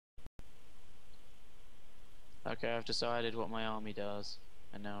Okay, I've decided what my army does,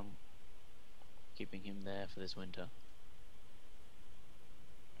 and now I'm keeping him there for this winter.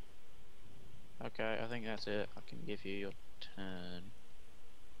 Okay, I think that's it. I can give you your turn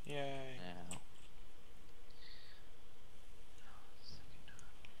Yay. now.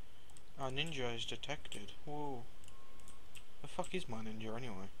 Our ninja is detected. Whoa. The fuck is my ninja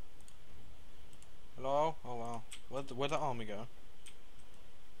anyway? Hello? Oh wow. Where'd the army go?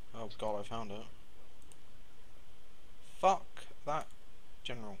 Oh god, I found it. Fuck that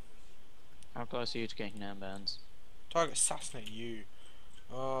general. How close are you to getting armbands? Target assassinate you.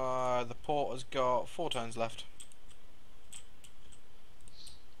 The port has got 4 turns left.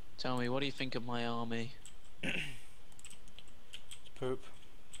 Tell me, what do you think of my army? It's poop.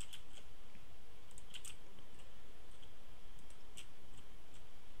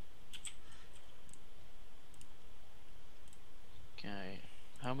 Okay.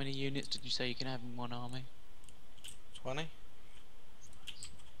 How many units did you say you can have in one army? 20.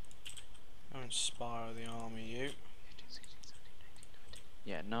 Go inspire the army, you.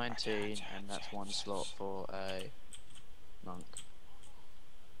 Yeah, 19, and that's one slot for a monk.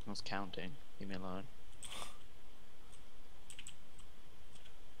 I was counting. Leave me alone.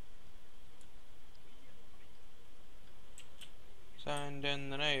 Send in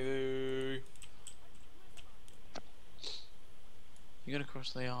the navy. You gonna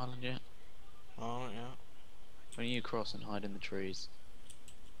cross the island yet? Oh, yeah. When you cross and hide in the trees.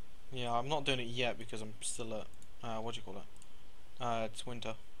 Yeah, I'm not doing it yet because I'm still at, what do you call it? It's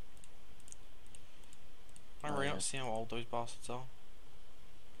winter. I really not see how old those bastards are.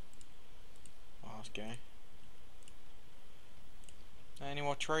 Oh, that's gay. Any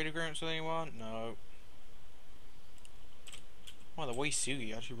more trade agreements with anyone? No. Oh, the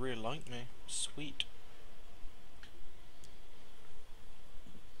Waisugi actually really liked me. Sweet.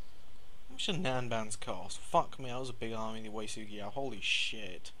 How much did Nanbands cost? Fuck me, that was a big army, the Waisugi. Holy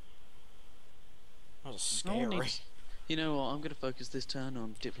shit. That was scary. You know what, I'm gonna focus this turn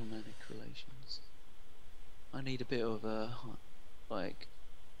on diplomatic relations. I need a bit of a, like...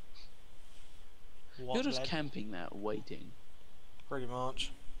 What, You're just lad? camping that, waiting. Pretty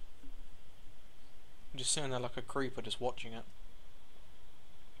much. I'm just sitting there like a creeper just watching it.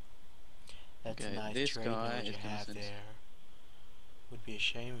 That's Okay, a nice this trade guy node you is gonna have send... there. Would be a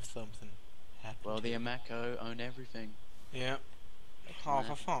shame if something happened Well, to the you. Amako own everything. Yeah. Oh,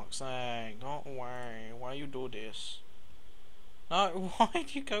 for fuck's sake, don't worry. Why you do this? No, why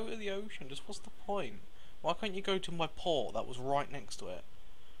do you go to the ocean? Just what's the point? Why can't you go to my port that was right next to it?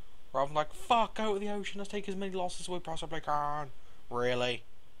 Rather than like, fuck, go to the ocean, let's take as many losses as we possibly can. Really?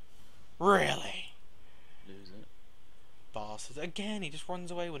 Really? Lose it. Bastards. Again, he just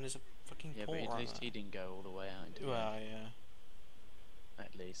runs away when there's a fucking Yeah, port but at right least there. he didn't go all the way out into Well, it. yeah.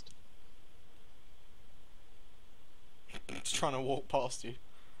 At least. Just trying to walk past you.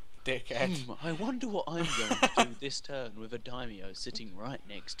 Dickhead. I wonder what I'm going to do this turn with a daimyo sitting right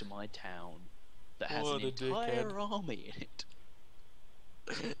next to my town that has What an a entire dickhead. army in it.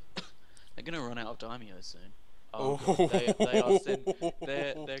 They're gonna run out of daimyos soon. Oh, God, they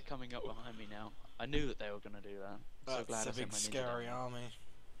are they're coming up behind me now. I knew that they were gonna do that. I'm so glad I That's a sent big my ninja scary down. army.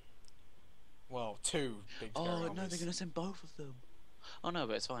 Well, 2 big scary Oh armies. no, they're gonna send both of them. Oh no,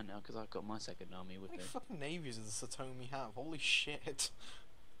 but it's fine now because I've got my second army with How many me. fucking navies does the Satomi have? Holy shit.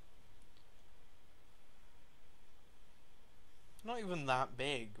 Not even that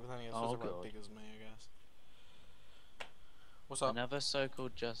big, with only Oh, about God. big as me, I guess. What's up? Another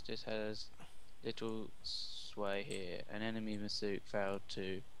so-called justice has little sway here. An enemy Masuk failed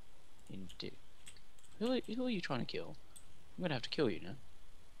to indict. Who are you trying to kill? I'm gonna have to kill you now.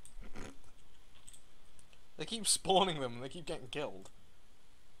 They keep spawning them and they keep getting killed.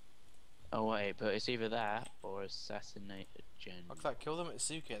 Oh wait, but it's either that or assassinate a gen. Like that, kill them at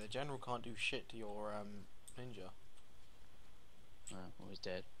Suke. The general can't do shit to your ninja. Oh, he's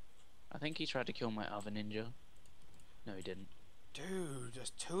dead. I think he tried to kill my other ninja. No, he didn't. Dude, there's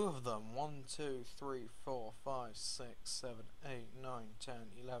 2 of them. 1, 2, 3, 4, 5, 6, 7, 8, 9, 10,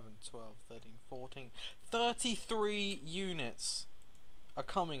 11, 12, 13, 14. 33 units are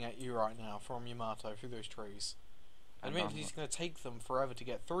coming at you right now from Yamato through those trees. And Admittedly, it's going to take them forever to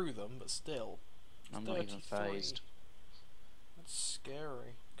get through them, but still. I'm not even phased. That's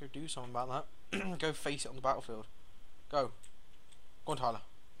scary. Go do something about that. Go face it on the battlefield. Go. Go on, Tyler.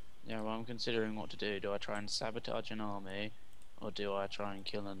 Yeah, well, I'm considering what to do. Do I try and sabotage an army, or do I try and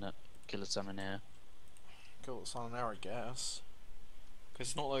kill a summoner? Kill the sun and air, I guess. Because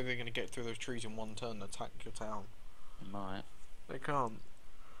it's not like they're going to get through those trees in one turn and attack your town. I might. They can't.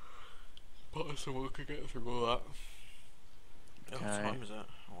 But someone could get through all that. Okay. What time is it?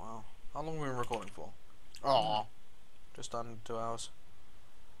 Oh, wow. How long have we been recording for? Oh, just under 2 hours.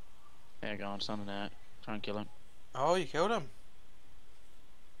 There you go, I'm sending that. Try and kill him. Oh, you killed him.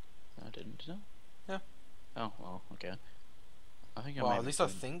 I didn't, did I? Yeah. Oh, well, okay. I think I Well, may at least I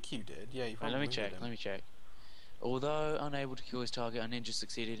think you did. Yeah, you Wait, probably let me did check, him. let me check. Although unable to kill his target, a ninja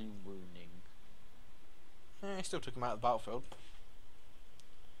succeeded in wounding. He still took him out of the battlefield.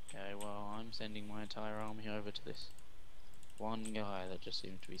 Okay, well, I'm sending my entire army over to this one guy that just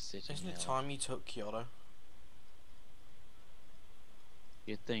seems to be sitting Isn't there. it time you took Kyoto?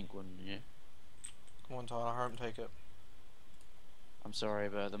 You'd think, wouldn't you? Come on, Tyler, hurry up and take it. I'm sorry,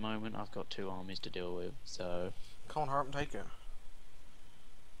 but at the moment I've got 2 armies to deal with, so... Come on, hurry up and take it.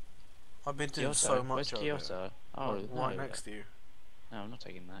 I've been doing Kyoto? so much Where's over Kyoto? it. Oh, Right no, next to you. no, I'm not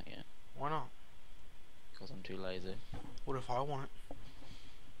taking that yet, Why not? because I'm too lazy. What if I want it?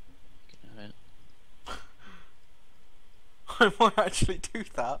 You can have it. I might actually do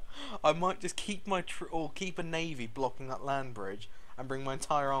that. I might just keep my or keep a navy blocking that land bridge and bring my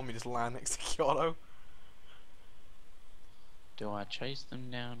entire army just land next to Kyoto. Do I chase them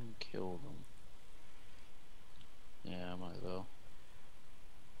down and kill them? Yeah, I might as well.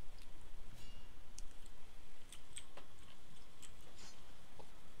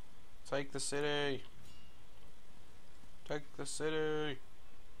 Take the city. Take the city.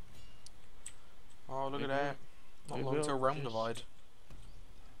 Oh, look at that. Not we long will till realm just- divide.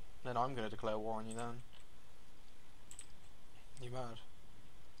 Then I'm gonna declare war on you then. You mad?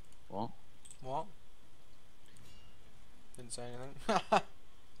 What? What? Didn't say anything.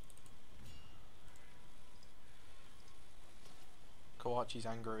 Kawachi's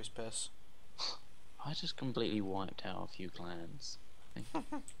anger is piss. I just completely wiped out a few clans.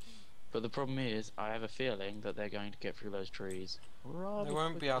 But the problem is, I have a feeling that they're going to get through those trees. They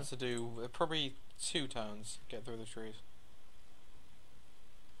won't be able to do probably 2 turns get through the trees.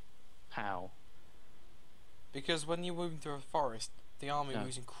 How? Because when you're moving through a forest, the army No.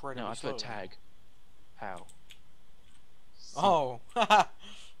 moves incredibly No, I slowly. put tag. How? Oh!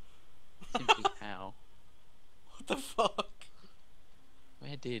 Simply how? What the fuck?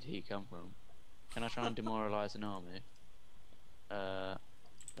 Where did he come from? Can I try and demoralise an army?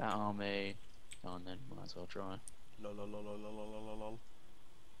 That army. Go on then, might as well try. Lol.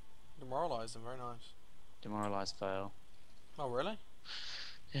 Demoralise them, very nice. Demoralise, fail. Oh, really?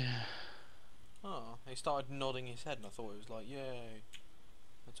 Yeah. Oh, he started nodding his head and I thought it was like, yay.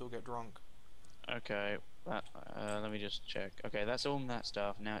 Let's all get drunk. Okay, that, let me just check. Okay, that's all that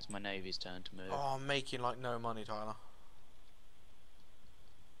stuff. Now it's my navy's turn to move. Oh, I'm making like no money, Tyler.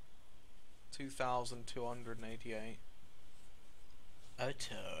 2,288. A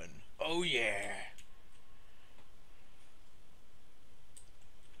turn. Oh yeah.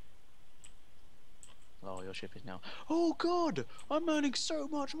 Oh, your ship is now. Oh God! I'm earning so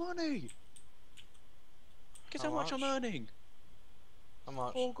much money. Guess how much I'm earning? How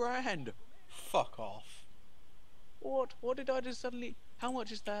much? 4 grand. Fuck off. What? What did I just suddenly? How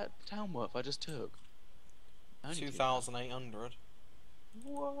much is that town worth I just took? Only 2,800.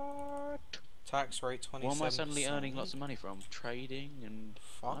 What? Tax rate 27%. What am I suddenly earning lots of money from? Trading and.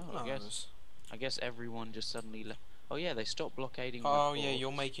 Fuck Oh, knows. I guess everyone just suddenly. Oh yeah, they stopped blockading. Oh my yeah, you're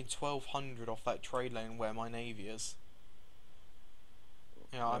ports. making 1,200 off that trade lane where my navy is.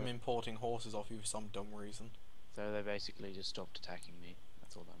 Yeah, I'm importing horses off you for some dumb reason. So they basically just stopped attacking me.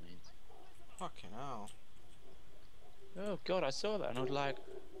 That's all that means. Fucking hell. Oh God, I saw that and I was like,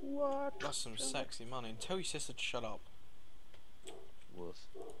 what? That's some sexy money. And tell your sister to shut up. Woof.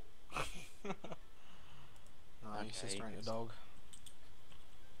 No, Okay, your sister ain't a it's- dog.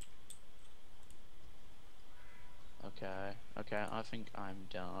 Okay, okay, I think I'm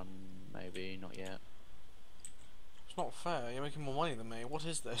done. Maybe not yet. It's not fair. You're making more money than me. What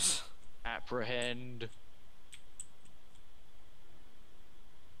is this? Apprehend.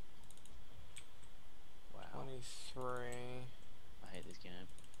 Wow, 23. I hate this game.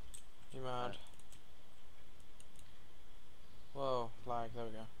 You mad? Whoa, lag. There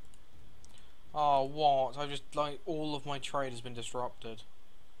we go. Oh, what? I've just, like, all of my trade has been disrupted.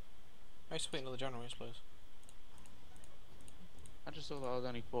 Hey, sweet, another general, yes, please. I just thought that I was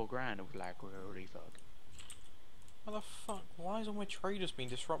only 4 grand. I was like, holy fuck. What the fuck? Why is all my trade has been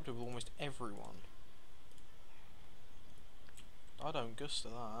disrupted with almost everyone? I don't guess to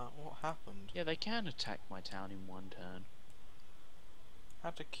that. What happened? Yeah, they can attack my town in 1 turn.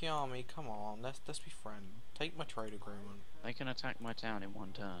 Hatakiyami, come on, let's be friends. Take my trade agreement. They can attack my town in 1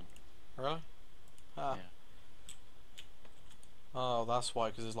 turn. Really? Ah. Yeah. Oh, that's why,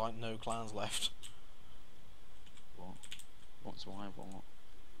 because there's like no clans left. What? What's why? What?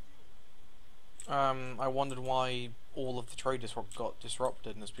 I wondered why all of the trade got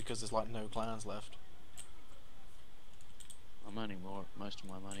disrupted, and it's because there's like no clans left. I'm earning most of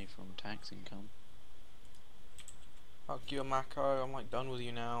my money from tax income. Fuck you, Mako. I'm like done with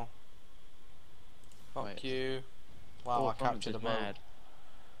you now. Fuck Wait. you. Wow, I province captured is a boat. mad.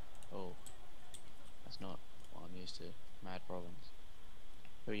 Oh, that's not what I'm used to. Mad province.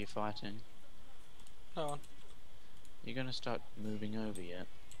 Who are you fighting? No one. You're gonna start moving over yet?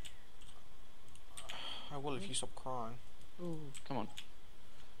 I will if you stop crying. Ooh, come on.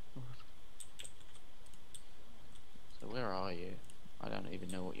 So where are you? I don't even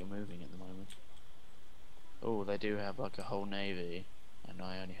know what you're moving at the moment. Oh, they do have like a whole navy, and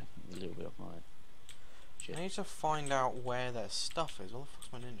I only have a little bit of mine. Shit. I need to find out where their stuff is. Where the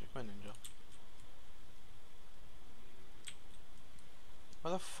fuck's my ninja? Come here, ninja.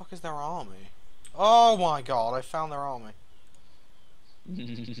 Where the fuck is their army? Oh my god, I found their army.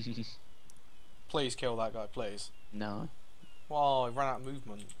 Please kill that guy, please. No. Well, I ran out of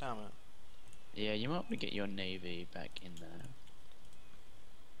movement. Damn it. Yeah, you might want to get your navy back in there.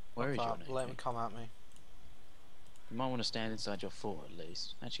 Where is your navy? Let him come at me. You might want to stand inside your fort at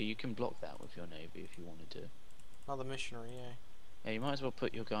least. Actually, you can block that with your navy if you wanted to. Another missionary, yeah. Yeah, you might as well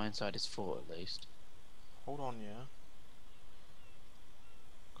put your guy inside his fort at least. Hold on, yeah.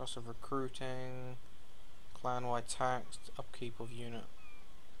 Cost of recruiting, clan-wide tax, upkeep of unit.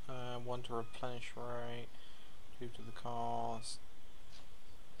 1 to replenish rate, 2 to the cost.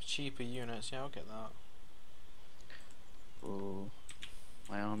 Cheaper units, yeah, I'll get that. Ooh.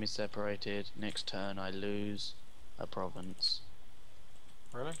 My army's separated. Next turn I lose a province.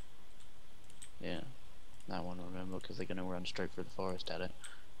 Really? Yeah. That one, remember, because they're going to run straight through the forest at it.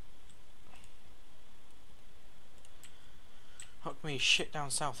 Fuck me, shit down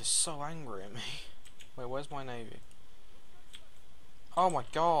south is so angry at me. Wait, where's my navy? Oh my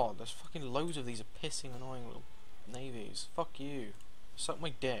god, there's fucking loads of these pissing annoying little navies. Fuck you. Suck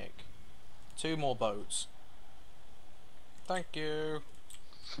my dick. 2 more boats. Thank you.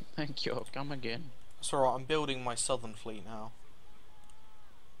 Thank you, come again. That's alright, I'm building my southern fleet now.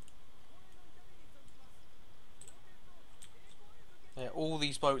 Yeah, all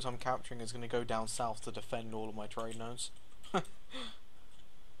these boats I'm capturing is going to go down south to defend all of my trade nodes.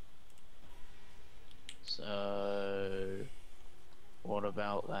 So, what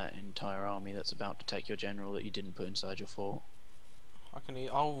about that entire army that's about to take your general that you didn't put inside your fort?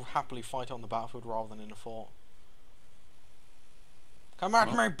 I'll happily fight on the battlefield rather than in a fort. Come at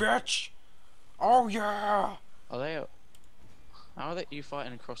me, bitch! Oh yeah! Are they? How are you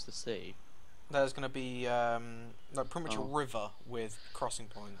fighting across the sea? There's going to be like pretty much a river with crossing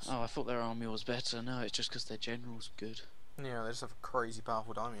points. Oh, I thought their army was better. No, it's just because their general's good. Yeah, they just have a crazy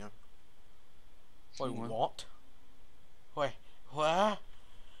powerful daimyo. Wait, Well. what? Wait, where?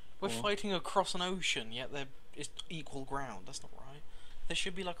 We're fighting across an ocean, yet it's equal ground. That's not right. There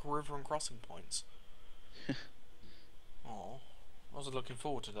should be like a river and crossing points. Oh, I was looking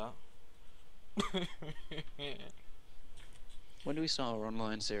forward to that. When do we start our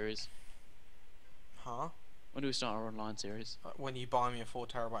online series? Huh? When do we start our online series? When you buy me a 4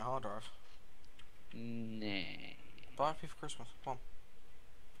 terabyte hard drive. Nah. Buy it for Christmas. Come on.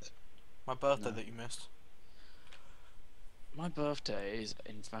 My birthday No. that you missed. My birthday is,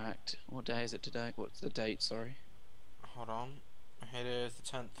 in fact, what day is it today? What's the date, sorry? Hold on. It is the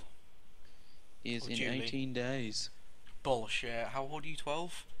 10th. Is in Julie. 18 days. Bullshit. How old are you,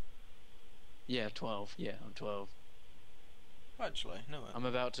 12? Yeah, 12. Yeah, I'm 12. Actually, no. I'm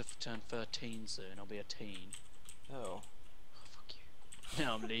about to turn 13 soon. I'll be a teen. Oh. Oh, fuck you.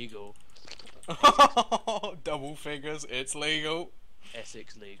 Now I'm legal. Double figures, it's legal.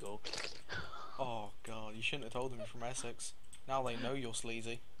 Essex legal. Oh god, you shouldn't have told them you're from Essex. Now they know you're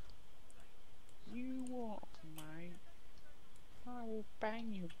sleazy. You what, mate? I will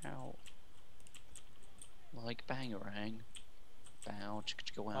bang you out. Like bangarang. Bow, chicka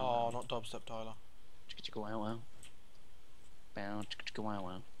chicka wow Oh, wow. not dubstep, Tyler. Chicka chicka wow wow. Bow, chicka chicka wow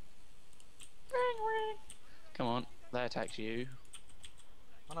wow. Bang ring. Come on, they attacked you.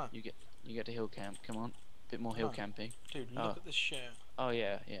 I know. You get to hill camp. Come on, bit more hill No. camping. Dude, look at this shit. Oh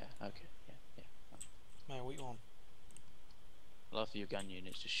yeah, yeah, okay, yeah. Man, what you on? I love for your gun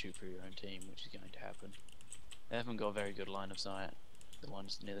units to shoot through your own team, which is going to happen. They haven't got a very good line of sight, the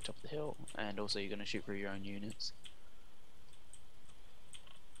ones near the top of the hill, and also you're going to shoot through your own units.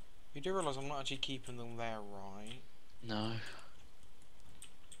 You do realise I'm not actually keeping them there, right? No.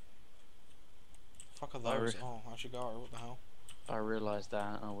 Fuck are those? Oh, I should go. What the hell? If I realised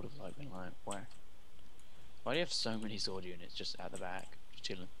that, I would have been like, where? Why do you have so many sword units just at the back, just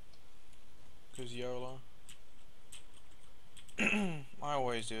chilling? Cause YOLO. I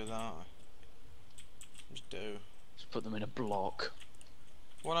always do that. Just do. Just put them in a block.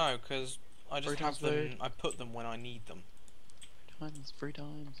 Well, no, cause I just have them. I put them when I need them. times, 3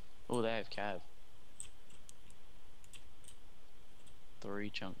 times. Oh, they have cav. 3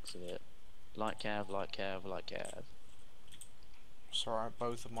 chunks of it. Light cav, light cav, light cav. Sorry,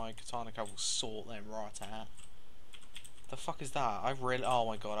 both of my katana cav will sort them right out. The fuck is that? I've really. Oh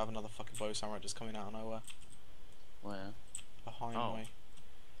my god, I have another fucking bow samurai just coming out of nowhere. Where? Behind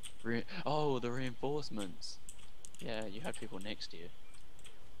me. Oh, the reinforcements. Yeah, you had people next to you.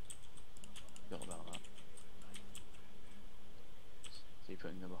 Forgot about that. So you're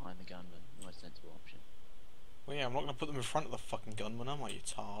putting them behind the gunman. The most sensible option. Well, yeah, I'm not gonna put them in front of the fucking gunman, am I, you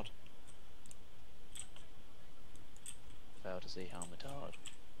tard? Fail to see helmetard.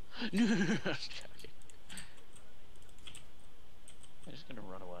 No, I'm joking. They're just gonna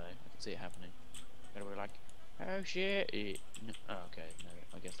run away. I can see it happening. They're gonna be like, oh shit. No. Oh, okay, no,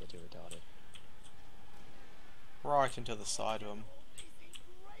 I guess they're too retarded. Right into the side of them.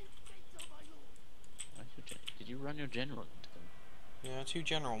 Did you run your general into them? Yeah, 2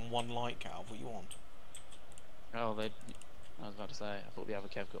 general and 1 light cav, what you want? Oh, I was about to say, I thought the other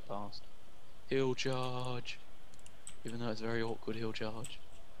cav got past. Hill charge! Even though it's very awkward hill charge.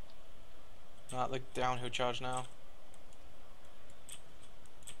 The downhill charge now.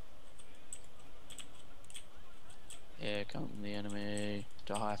 Here comes the enemy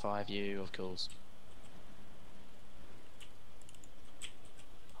to high five you, of course.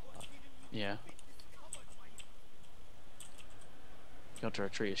 Yeah. Got to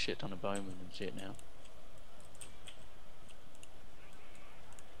retreat a shit ton of bowmen and shit now.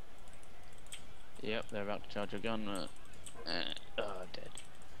 Yep, they're about to charge a gun. Dead.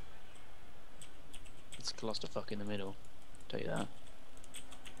 It's a clusterfuck in the middle. Tell you that.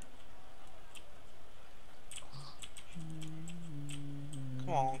 Come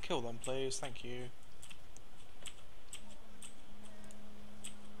on, kill them please, thank you.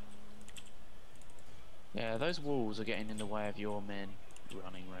 Yeah, those walls are getting in the way of your men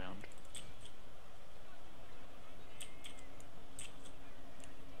running round.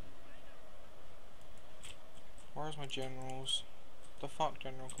 Where's my generals? The fuck,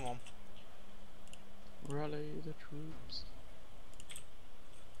 general, come on. Rally the troops.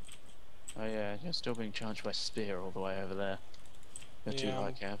 Oh yeah, you're still being charged by spear all the way over there. You're too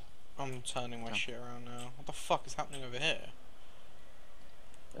high, Cav. I'm turning my shit around now. What the fuck is happening over here?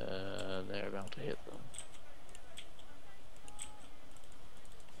 They're about to hit them.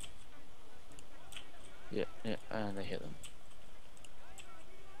 Yeah, and they hit them.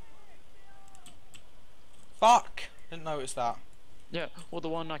 Fuck! Didn't notice that. Yeah, well, the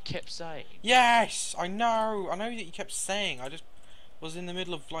one I kept saying. Yes! I know that you kept saying. I just was in the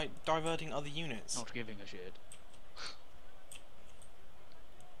middle of, like, diverting other units. Not giving a shit.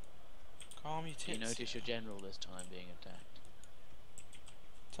 Calm your tits. You notice your general this time being attacked.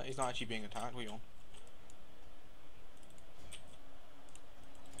 He's not actually being attacked, what are you on?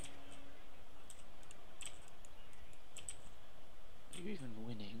 Are you even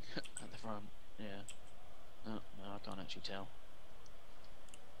winning at the front? Yeah. Oh, no, I can't actually tell.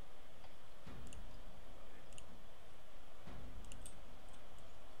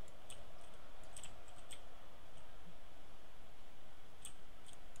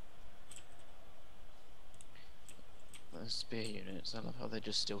 Those spear units, I love how they're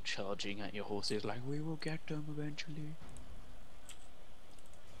just still charging at your horses like, we will get them eventually.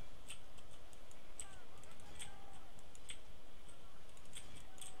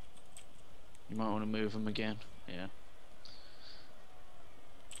 You might want to move them again, yeah.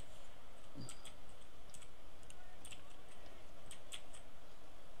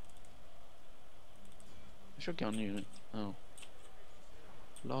 Shogun unit, oh.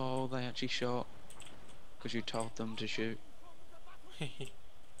 Lol, they actually shot. Because you told them to shoot. When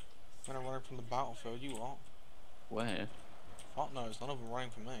I'm running from the battlefield, you what? Where? Fuck knows, none of them running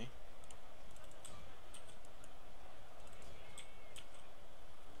from me.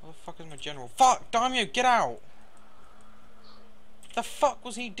 What the fuck is my general? Fuck! Daimyo, get out! The fuck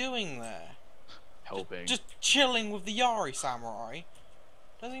was he doing there? Helping. Just chilling with the Yari samurai?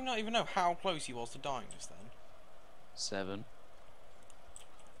 Does he not even know how close he was to dying just then? 7.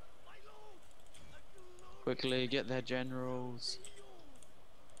 Quickly get their generals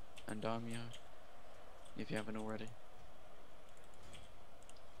and Daimyo, if you haven't already.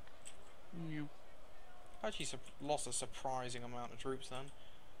 Actually lost a surprising amount of troops then.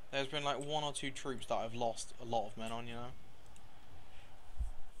 There's been like 1 or 2 troops that I've lost a lot of men on, you know.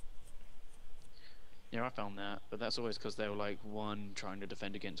 Yeah, I found that, but that's always because they were like 1 trying to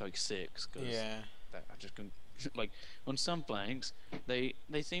defend against like 6. Cause yeah. I just couldn't. Like on some flanks, they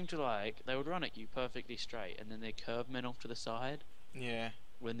seem to they would run at you perfectly straight, and then they curve men off to the side. Yeah.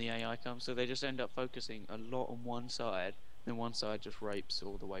 When the AI comes, so they just end up focusing a lot on one side, Then one side just rapes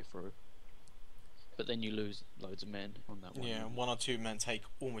all the way through. But then you lose loads of men on that one. Yeah, unit. 1 or 2 men take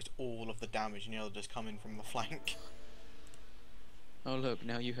almost all of the damage, and the other just come in from the flank. Oh look,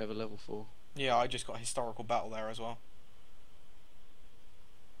 now you have a level 4. Yeah, I just got a historical battle there as well.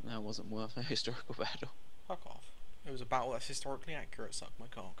 That wasn't worth a historical battle. Fuck off. It was a battle that's historically accurate, suck my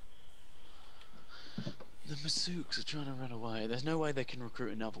cock. The Masuks are trying to run away. There's no way they can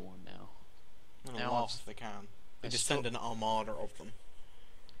recruit another one now. I'm Now gonna laugh if they can. They I just stop- send an armada of them.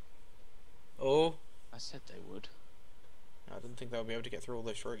 Oh, I said they would. I didn't think they'll be able to get through all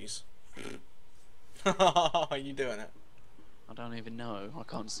those trees. Are you doing it? I don't even know. I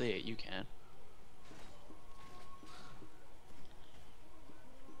can't see it. You can.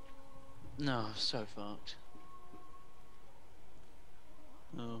 No, so fucked.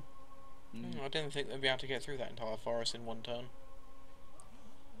 No. I didn't think they'd be able to get through that entire forest in one turn.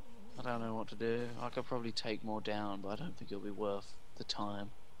 I don't know what to do. I could probably take more down, but I don't think it'll be worth the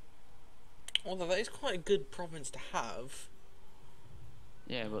time. Although that is quite a good province to have.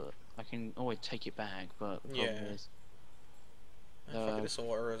 Yeah, but I can always take it back, but the problem Yeah. is... Fuck it, it's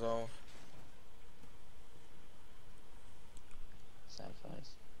all to resolve. Sad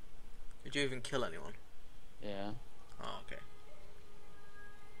face. Did you even kill anyone? Yeah, Oh, okay.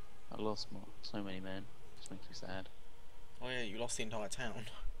 I lost so many men. Just makes me sad. Oh yeah, you lost the entire town.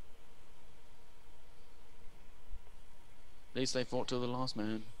 At least they fought till the last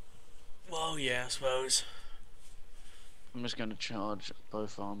man. Well, yeah, I suppose. I'm just going to charge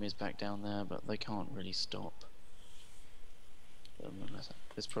both armies back down there, but they can't really stop.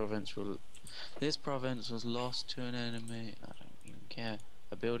 This province was lost to an enemy. I don't even care.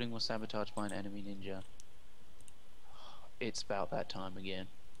 A building was sabotaged by an enemy ninja. It's about that time again.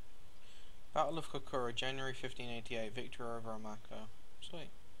 Battle of Kokura, January 1588, victory over Amako. Sweet.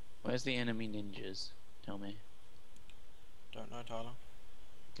 Where's the enemy ninjas? Tell me. Don't know, Tyler.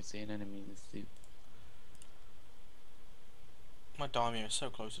 I can see an enemy in the suit. My daimyo is so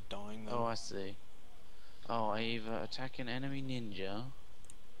close to dying though. Oh, I see. Oh, I either attack an enemy ninja.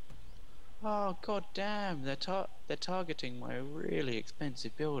 Oh, god damn! They're targeting my really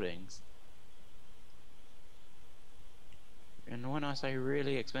expensive buildings. And when I say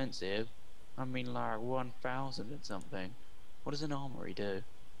really expensive, I mean like 1,000 and something. What does an armory do?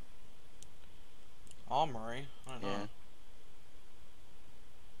 Armory? I don't know. Yeah.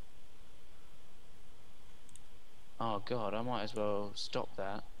 Oh god, I might as well stop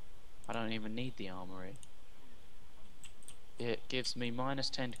that. I don't even need the armory. It gives me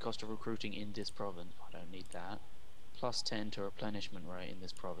 -10 to cost of recruiting in this province. I don't need that. +10 to replenishment rate in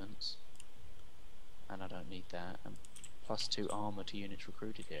this province. And I don't need that. And +2 armor to units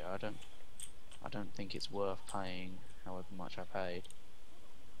recruited here. I don't think it's worth paying however much I paid.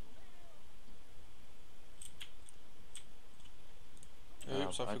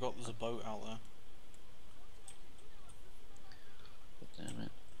 Oops, I forgot there's a boat out there. Damn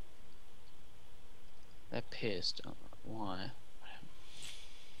it. They're pissed. Why?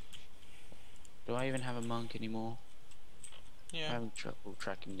 Do I even have a monk anymore? I'm Yeah, having trouble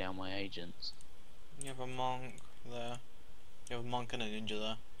tracking down my agents. you have a monk there. You have a monk and a ninja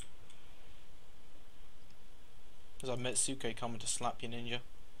there. There's a Metsuke coming to slap your ninja.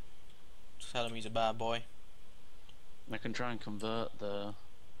 Tell him he's a bad boy. I can try and convert the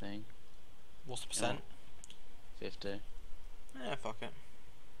thing. What's the percent? 50. Yeah, fuck it.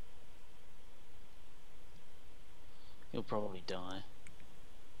 He'll probably die.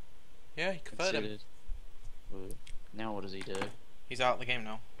 Yeah, he converted him. Considered. Ooh. Now what does he do? He's out of the game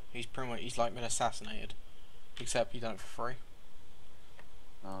now. He's pretty much, he's like been assassinated. Except you done it for free.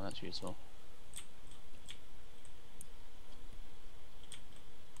 Oh, that's useful.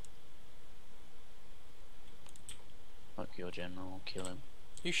 Fuck your general, kill him.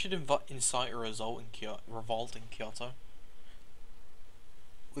 You should incite a revolt in Kyoto.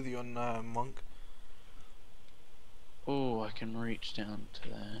 With your monk. Oh, I can reach down to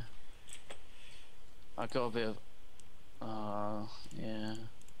there. I got a bit of... yeah.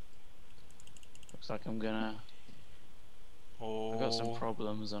 Looks like I'm gonna... Oh, I've got some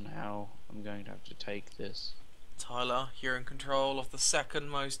problems on how I'm going to have to take this. Tyler, you're in control of the second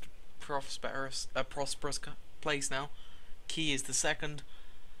most prosperous place now. Key is the second.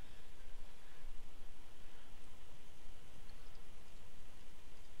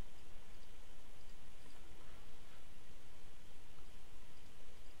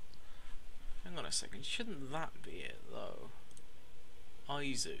 Hang on a second, shouldn't that be it though?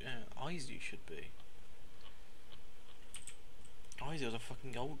 Aizu, yeah, Aizu should be. Aizu is a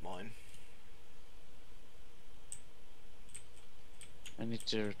fucking gold mine. I need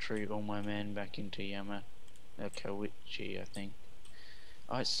to retrieve all my men back into Yama. Koichi, I think.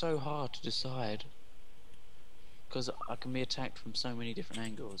 Oh, it's so hard to decide because I can be attacked from so many different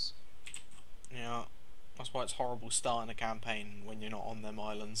angles. Yeah, that's why it's horrible starting a campaign when you're not on them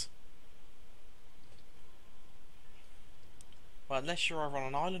islands. Well, unless you're either on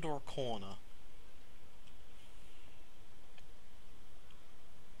an island or a corner.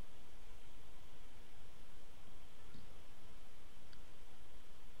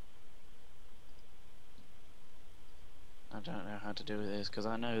 I don't know how to do this because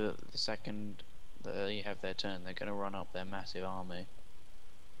I know that the second that they have their turn, they're going to run up their massive army.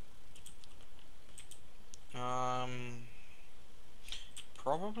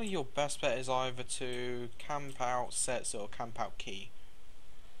 Probably your best bet is either to camp out Setsu or camp out Ki.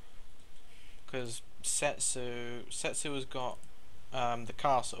 Because Setsu has got the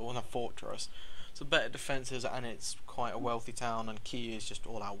castle and a fortress, so better defences, and it's quite a wealthy town, and Ki is just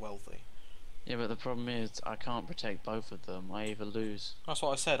all out wealthy. Yeah, but the problem is I can't protect both of them. I either lose. That's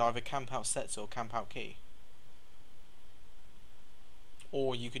what I said, either camp out Setsu or camp out Ki.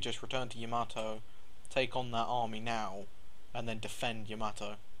 Or you could just return to Yamato, take on that army now, and then defend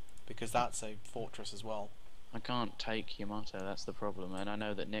Yamato, because that's a fortress as well. I can't take Yamato, that's the problem, and I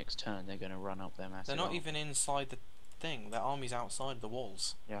know that next turn they're going to run up their massive They're not army. even inside the thing, their army's outside the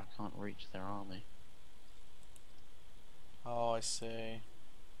walls. Yeah, I can't reach their army. Oh, I see.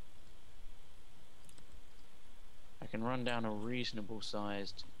 I can run down a reasonable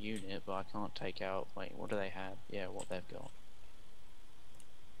sized unit, but I can't take out, wait, what do they have? Yeah, what they've got.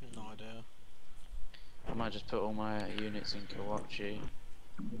 No idea. I might just put all my units in Kawachi,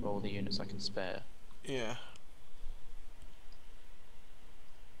 all the units I can spare. Yeah.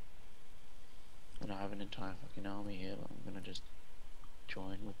 And I have an entire fucking army here, but I'm gonna just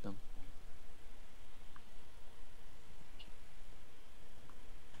join with them.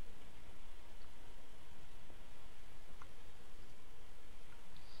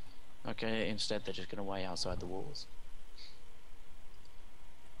 Okay, instead they're just gonna wait outside the walls.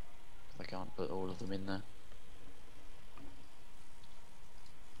 I can't put all of them in there.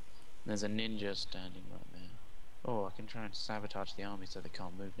 There's a ninja standing right there. Oh, I can try and sabotage the army so they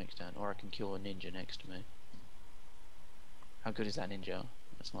can't move next turn, or I can kill a ninja next to me. How good is that ninja?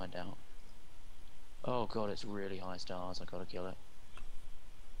 Let's find out. Oh god, it's really high stars, I gotta kill it.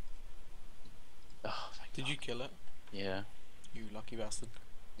 Oh, thank Did God. you kill it? Yeah. You lucky bastard.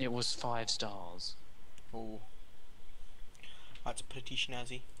 It was 5 stars. Oh. That's pretty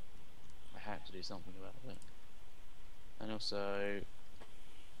snazzy. I had to do something about it. And also,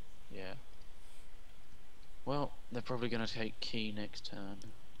 yeah. Well, they're probably going to take Ki next turn.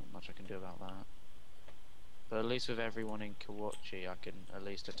 Not much I can do about that. But at least with everyone in Kawachi, I can at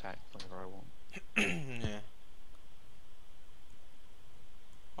least attack whenever I want. Yeah.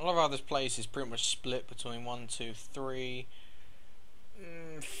 I love how this place is pretty much split between 1, 2, 3,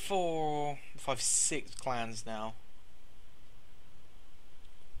 4, 5, 6 clans now.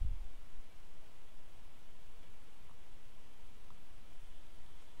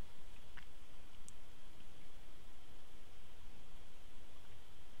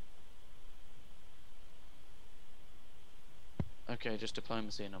 Okay, just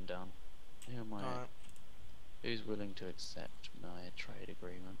diplomacy and I'm done. Who am I? Alright. Who's willing to accept my trade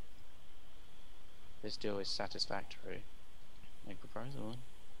agreement? This deal is satisfactory. Make proposal.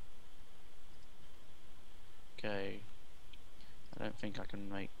 Okay. I don't think I can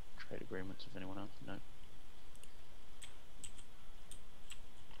make trade agreements with anyone else. No.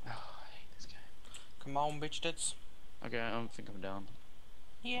 Oh, I hate this game. Come on, bitch tits. Okay, I think I'm done.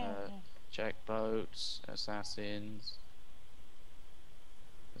 Yeah. Check boats, assassins.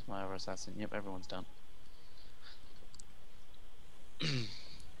 There's my other assassin. Yep, everyone's done. This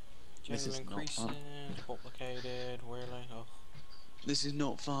General is not increasing, fun. complicated, really. Oh. This is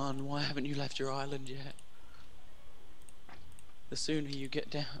not fun. Why haven't you left your island yet? The sooner you get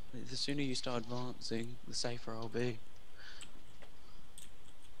down, the sooner you start advancing, the safer I'll be.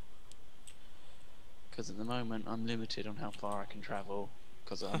 Because at the moment I'm limited on how far I can travel,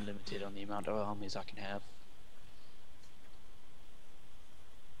 because I'm limited on the amount of armies I can have.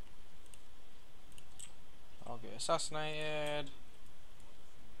 I'll get assassinated.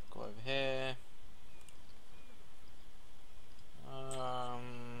 Go over here.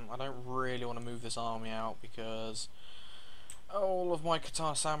 I don't really want to move this army out because all of my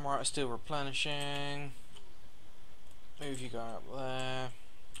Katana Samurai are still replenishing. Move you guy up there.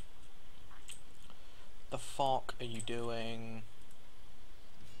 The fuck are you doing?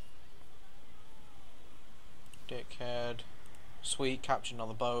 Dickhead. Sweet, capture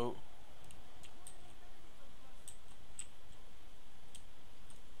another boat.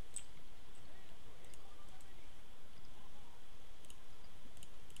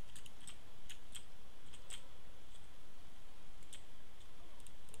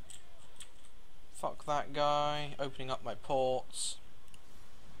 that guy, opening up my ports.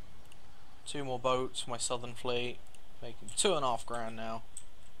 2 more boats for my southern fleet, making 2.5 grand now.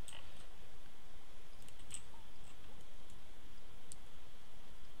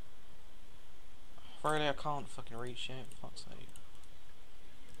 Really, I can't fucking reach it, for fuck's sake.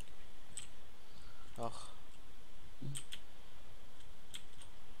 Ugh.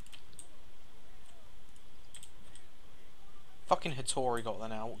 Fucking Hattori got there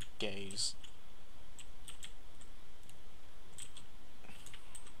now, what gays.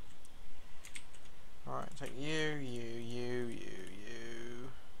 Alright, take you.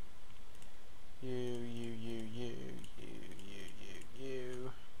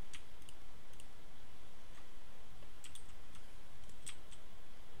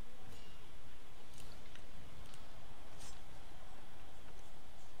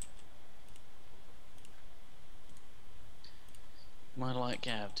 My light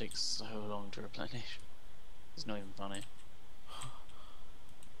cab takes so long to replenish. It's not even funny.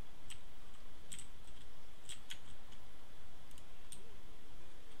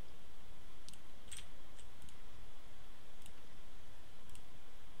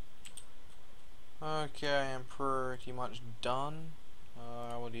 Okay, I'm pretty much done.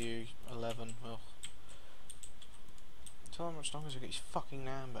 I will do 11. Ugh. Tell how much longer I get these fucking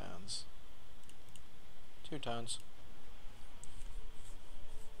armbands. 2 turns.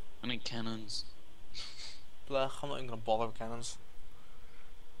 I need cannons. Blech, I'm not even gonna bother with cannons.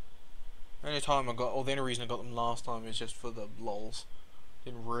 The only reason I got them last time is just for the lols.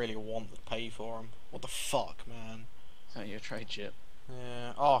 Didn't really want to pay for them. What the fuck, man? Is that your trade ship?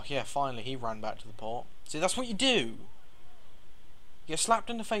 Yeah. Oh, yeah, finally, he ran back to the port. See, that's what you do! You get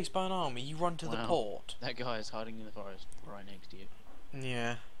slapped in the face by an army, you run to the port. That guy is hiding in the forest right next to you.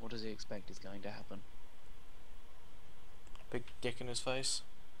 Yeah. What does he expect is going to happen? Big dick in his face.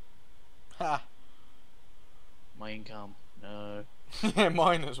 Ha! My income. No. Yeah,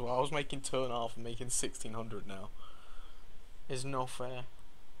 mine as well. I was making 2.5 and making 1,600 now. It's not fair.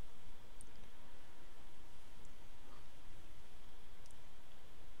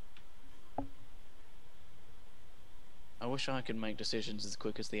 I wish I could make decisions as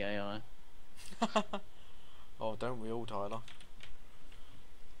quick as the AI. Oh, don't we all, Tyler?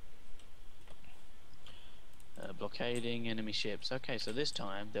 Blockading enemy ships. Okay, so this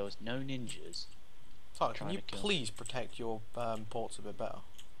time there was no ninjas. Tyler, can you please protect your ports a bit better?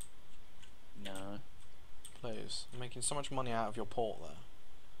 No. Please. I'm making so much money out of your port there.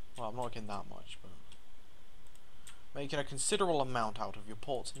 Well, I'm not making that much, but... making a considerable amount out of your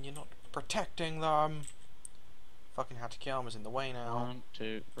ports and you're not protecting them. Fucking Hatakeyama's in the way now. 1,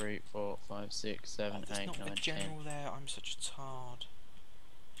 2, 3, 4, 5, 6, 7, 8, 9, 10. There's not a general there. I'm such a tard.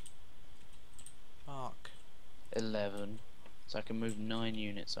 Fuck. 11. So I can move 9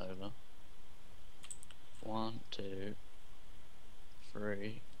 units over. 1, 2,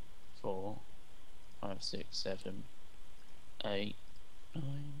 3, 4, 5, 6, 7, 8, 9.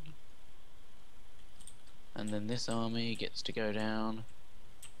 And then this army gets to go down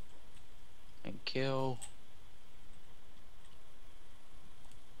and kill.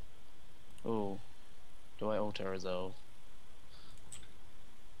 Oh, do I auto resolve?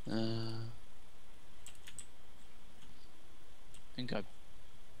 I think I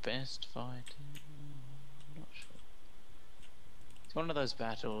best fight. I'm not sure. It's one of those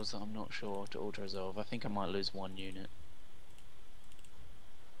battles I'm not sure to auto resolve. I think I might lose 1 unit.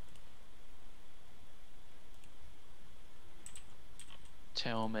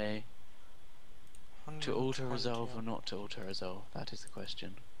 Tell me to auto resolve or not to auto resolve. That is the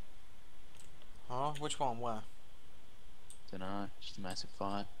question. Huh? Which one? Where? Dunno. Just a massive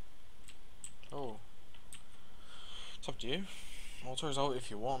fight. Oh. It's up to you. Auto result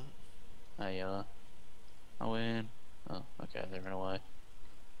if you want. Hey, I win. Oh, okay, they ran away.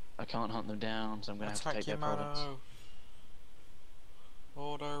 I can't hunt them down, so I'm gonna have to take their province.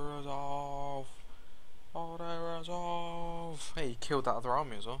 Auto resolve. Auto resolve. Hey, you killed that other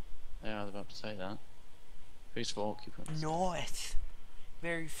army as well. Yeah, I was about to say that. Who's for occupants? Nice.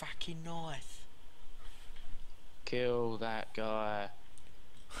 Very fucking nice. Kill that guy.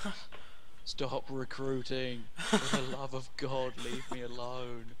 Stop recruiting. For the love of God, leave me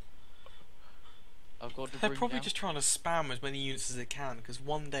alone. I've got to They're bring probably down... just trying to spam as many units as they can, because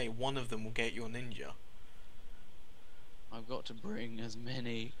one day one of them will get your ninja. I've got to bring as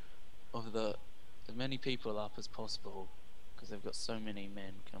many people up as possible, because they've got so many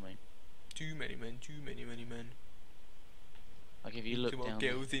men coming. Too many men, too many men. Like if you look down... Need some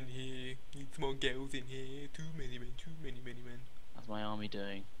more girls in here, need some more girls in here, too many men. That's my army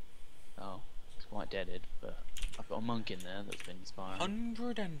doing. Oh, it's quite deaded, but I've got a monk in there that's been inspiring.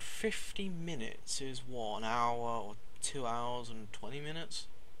 150 minutes is what, an hour or 2 hours and 20 minutes?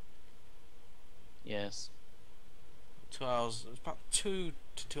 Yes. 2 hours, it's about 2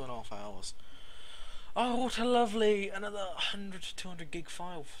 to 2.5 hours. Oh, what a lovely, another 100 to 200 gig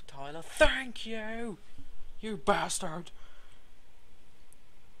file for Tyler. Thank you, you bastard.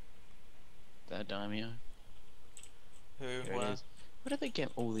 That daimyo. Who, Here where? it is. Where did they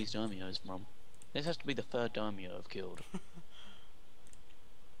get all these daimyos from? This has to be the third daimyo I've killed.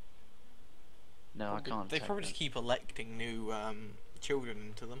 No, I can't. They attack probably that. just keep electing new children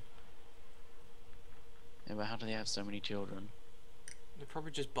into them. Yeah, but how do they have so many children? They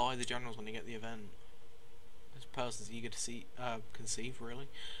probably just buy the generals when they get the event. This person's eager to see, conceive, really.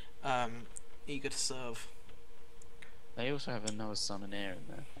 Eager to serve. They also have another son and heir in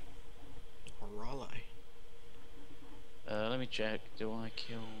there. Raleigh. Let me check. Do I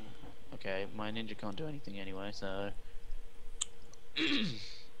kill? Okay, my ninja can't do anything anyway, so.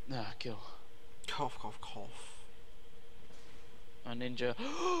 Kill. Cough, cough, cough. My ninja.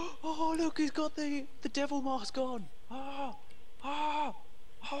 Oh, look, he's got the devil mask on. Oh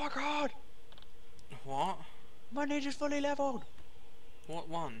my god. What? My ninja's fully leveled. What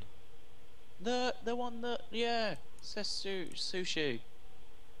one? The one that sushi.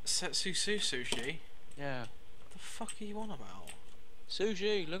 Setsusu sushi? Yeah. What the fuck are you on about?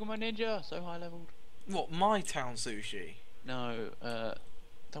 Sushi, look at my ninja, so high leveled. What, my town sushi? No,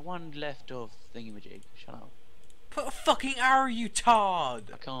 the one left of thingamajig. Shut up. Put a fucking arrow, you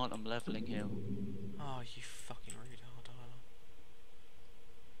tard! I can't, I'm leveling him. Oh, you fucking retard, Tyler.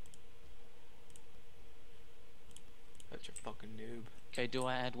 Such a fucking noob. Okay, do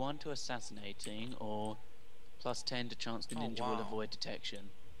I add 1 to assassinating, or plus 10 to chance the ninja will avoid detection?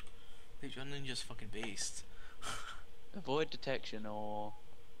 Dude, your ninja's fucking beast. Avoid detection or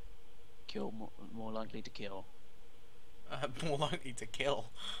kill more likely to kill. More likely to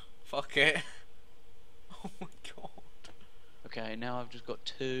kill. Fuck it. Oh my god. Okay, now I've just got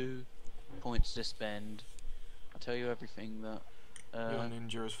 2 points to spend. I'll tell you everything that. Your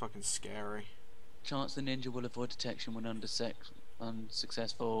ninja is fucking scary. Chance the ninja will avoid detection when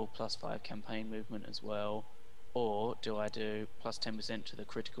unsuccessful, plus 5 campaign movement as well. Or do I do plus 10% to the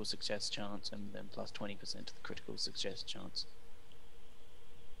critical success chance and then plus 20% to the critical success chance?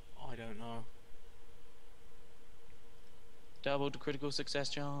 I don't know. Double the critical success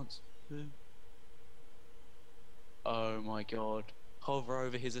chance. Oh my god. Hover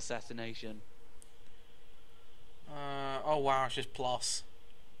over his assassination. Oh wow, it's just plus.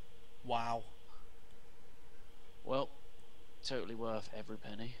 Wow. Well, totally worth every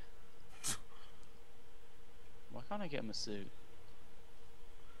penny. Why can't I get him a suit?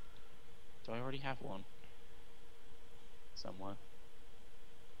 Do I already have one? Somewhere.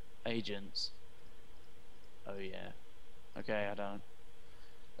 Agents. Oh yeah. Okay, I don't.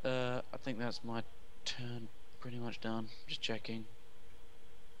 I think that's my turn pretty much done. Just checking.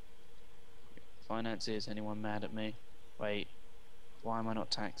 Finances, anyone mad at me? Wait, why am I not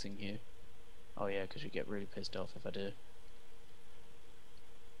taxing you? Oh yeah, because you get really pissed off if I do.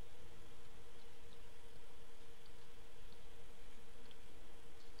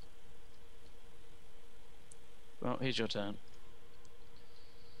 Well, here's your turn.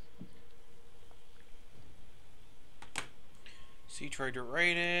 Sea trader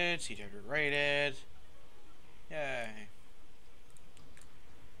rated, sea trader rated. Yay.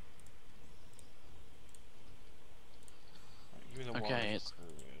 Okay,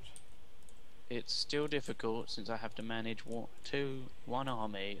 it's still difficult since I have to manage one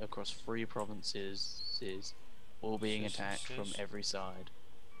army across 3 provinces, all being attacked from every side.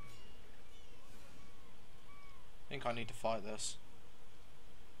 I think I need to fight this.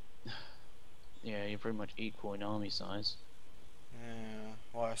 Yeah, you're pretty much equal in army size. Yeah,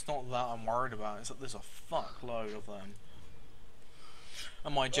 well, it's not that I'm worried about, it's that there's a fuckload of them.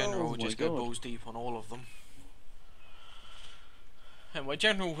 And my general would just go balls deep on all of them. And my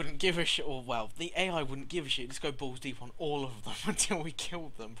general wouldn't give a shit, or well, the AI wouldn't give a shit, just go balls deep on all of them until we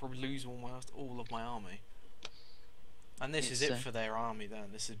killed them, probably lose almost all of my army. And this is it for their army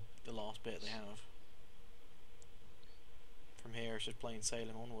then, this is the last bit they have. From here it's just plain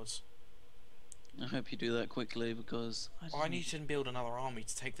sailing onwards. I hope you do that quickly because I need to build another army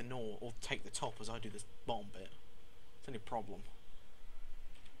to take the north, or take the top as I do this bottom bit. It's only a problem.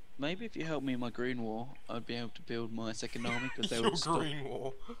 Maybe if you help me in my Green War, I'd be able to build my second army because they would stop. Green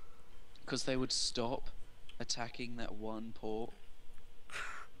War. Because they would stop attacking that one port,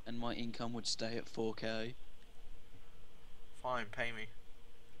 and my income would stay at 4k. Fine, pay me.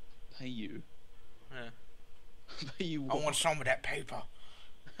 Pay you? Yeah. Pay you what? I want some of that paper.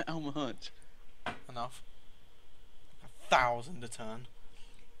 How much? Enough. 1,000 a turn.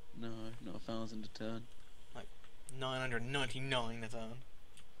 No, not 1,000 a turn. 999 a turn.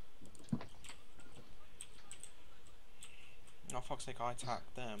 Oh, fuck's sake, I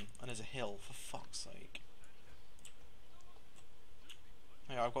attacked them. And there's a hill, for fuck's sake.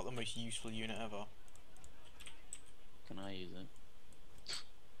 Yeah, I've got the most useful unit ever. Can I use it?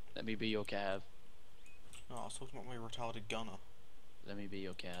 Let me be your cav. No, I was talking about my retarded gunner. Let me be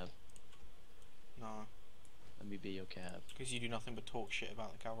your cav. No, Let me be your cav. because you do nothing but talk shit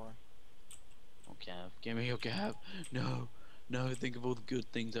about the cavalry. Oh, cav. Give me your cav. No. No, think of all the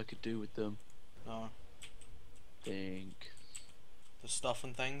good things I could do with them. No. Think. The stuff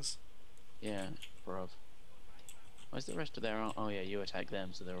and things? Yeah, bruv. Where's the rest of their arm? Oh yeah, you attack them,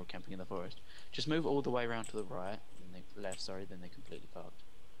 so they're all camping in the forest. Just move all the way around to the right, and they left, sorry, then they're completely fucked.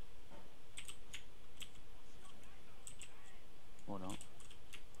 Or not.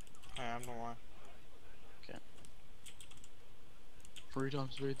 I am, don't worry. Okay. 3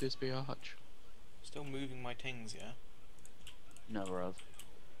 times 3 this biatch. Still moving my tings, yeah? No, bruv.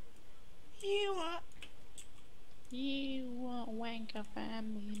 You what? You want wanker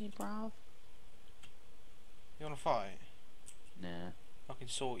family, bruv? You wanna fight? Nah. I can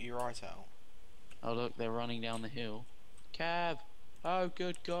sort you right out. Oh look, they're running down the hill. Cav! Oh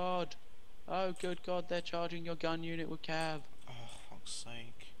good god! Oh good god, they're charging your gun unit with cav. Oh, fuck's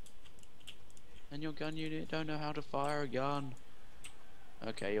sake. And your gun unit don't know how to fire a gun.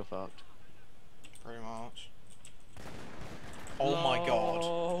 Okay, you're fucked. Pretty much. Oh my god.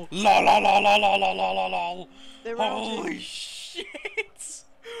 Lol. Lol lol lol lol lol lol lol lol. They're Holy shit!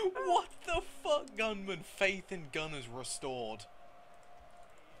 What the fuck, gunman? Faith in gunners restored.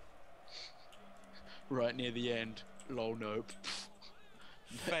 Right near the end. Lol, nope.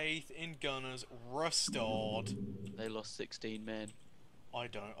 Faith in gunners restored. They lost 16 men. I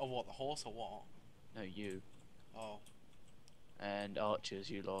don't. Oh, what, the horse or what? No, you. Oh. And archers,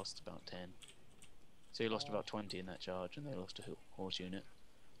 you lost about 10. So you lost about 20 in that charge, and they lost a horse unit.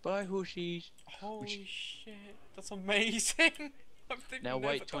 Bye, horsies. Holy shit, that's amazing. Now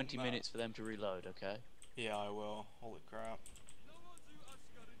wait 20 minutes for them to reload, okay? Yeah, I will. Holy crap.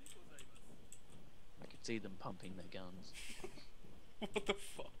 I could see them pumping their guns. What the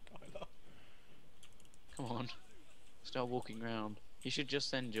fuck, Tyler? Come on. Start walking around. You should just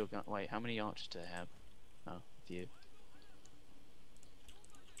send your gun. Wait, how many archers do they have? Oh, a few.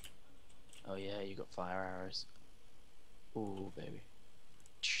 Oh yeah, you got fire arrows. Ooh, baby.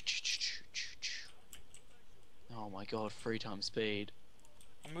 Oh my god, 3 times speed.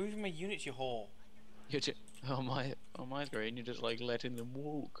 I'm moving my units, you whore. You're just on my screen. You're just like letting them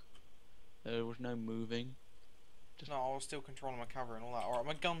walk. There was no moving. No, I was still controlling my cavalry and all that. Alright,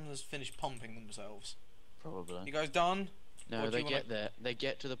 my guns finished pumping themselves. Probably. You guys done? No, Or do they you wanna- get there. They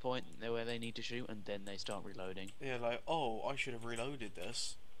get to the point where they need to shoot, and then they start reloading. Yeah, like, oh, I should have reloaded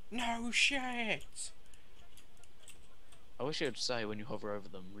this. No shit! I wish it would say when you hover over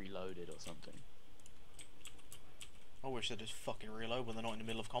them, reloaded or something. I wish they'd just fucking reload when they're not in the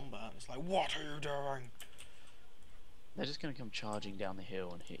middle of combat. It's like, what are you doing? They're just gonna come charging down the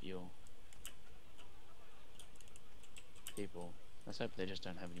hill and hit your people. Let's hope they just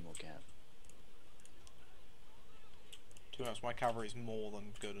don't have any more cap. To be honest, my cavalry is more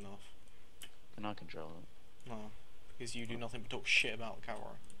than good enough. Can I control them? No, because you do nothing but talk shit about the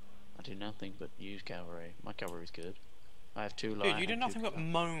cavalry. I do nothing but use cavalry. My cavalry's good. I have 2 light. Dude, you do and nothing 2 but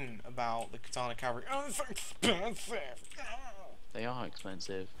moan about the katana cavalry. Oh, it's expensive! They are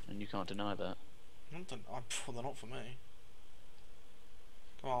expensive, and you can't deny that. Well, they're not for me.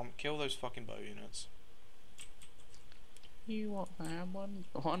 Come on, kill those fucking bow units. You what, man?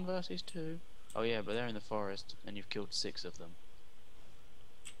 One versus 2. Oh yeah, but they're in the forest, and you've killed 6 of them.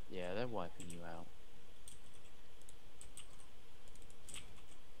 Yeah, they're wiping you out.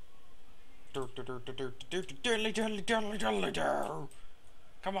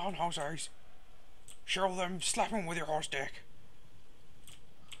 Come on, horses. Show them, slap them with your horse dick.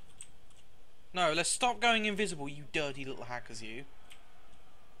 No, let's stop going invisible, you dirty little hackers, you.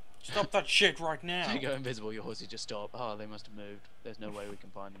 Stop that shit right now. They go invisible, your horses just stop. Oh, they must have moved. There's no way we can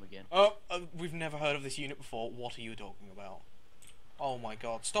find them again. Oh, we've never heard of this unit before. What are you talking about? Oh my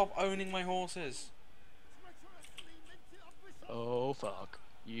god, stop owning my horses. Oh fuck.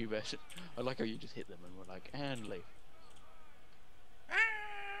 You better. I like how you just hit them and we're like, and leave.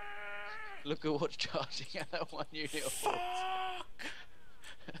 Look at what's charging at that one unit of horse. Fuck!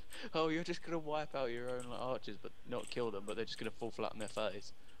 Oh, you're just gonna wipe out your own archers, but not kill them, but they're just gonna fall flat on their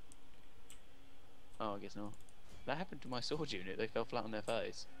face. Oh, I guess not. That happened to my sword unit, they fell flat on their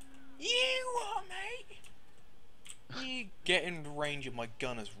face. You what, mate? You get in range of my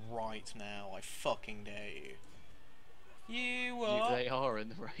gunners right now, I fucking dare you. What? They are in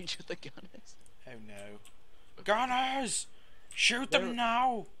the range of the gunners. Oh no. Gunners! Shoot them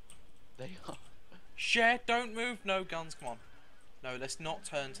now! They are. Shit, don't move. No guns, come on. No, let's not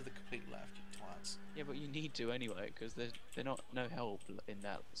turn to the complete left, you twats. Yeah, but you need to anyway, because they're not no help in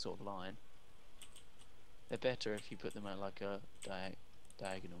that sort of line. They're better if you put them at like a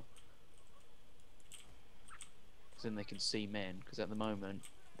diagonal. Because then they can see men, because at the moment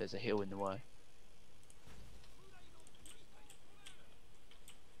there's a hill in the way.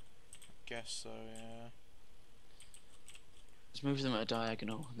 Guess so, yeah. Just move them at a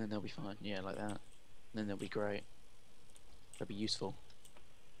diagonal and then they'll be fine. Yeah, like that. And then they'll be great. They'll be useful.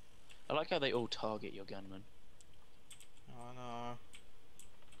 I like how they all target your gunmen. I know.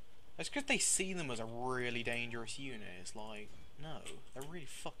 It's because they see them as a really dangerous unit. It's like, no, they're really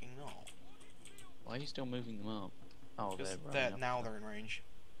fucking not. Why are you still moving them up? Oh, Now they're in range.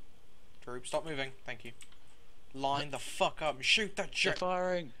 Troop, stop moving. Thank you. Line the fuck up and shoot that shit. They're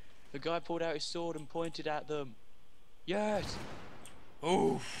firing! The guy pulled out his sword and pointed at them. Yes!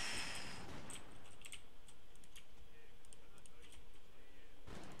 Oof.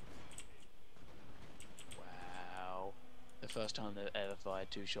 Wow. The first time they've ever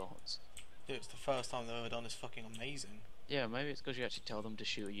fired 2 shots. Dude, it's the first time they've ever done this. Fucking amazing. Yeah, maybe it's because you actually tell them to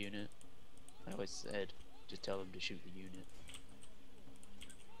shoot a unit. I always said, just tell them to shoot the unit.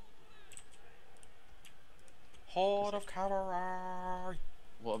 Horde of cavalry.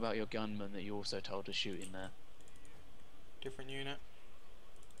 What about your gunman that you also told to shoot in there? Different unit.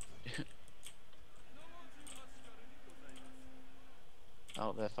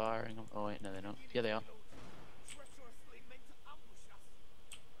 Oh, they're firing. Oh wait, no they're not. Yeah, they are.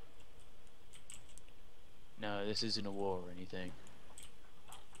 No, this isn't a war or anything.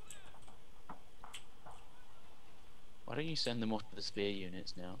 Why don't you send them off to the spear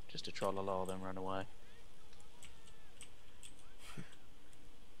units now, just to troll them run away?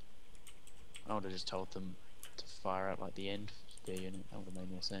 I would have just told them to fire out like the end spear unit. That would have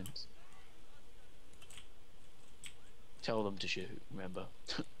made more sense. Tell them to shoot, remember.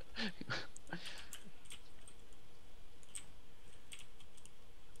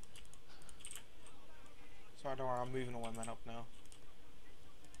 Sorry, don't worry, I'm moving all my men up now.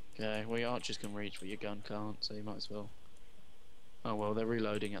 Okay, well your archers can reach but your gun can't, so you might as well. Oh well, they're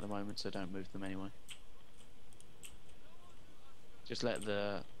reloading at the moment, so don't move them anyway. Just let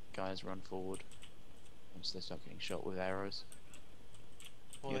the guys run forward once they start getting shot with arrows.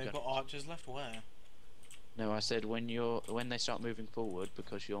 Well, they've got archers left where? No, I said when they start moving forward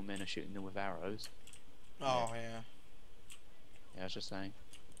because your men are shooting them with arrows. Oh yeah. Yeah, I was just saying.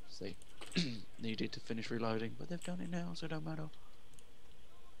 They needed to finish reloading, but they've done it now, so it don't matter.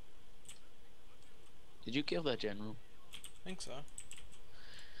 Did you kill that general? I think so.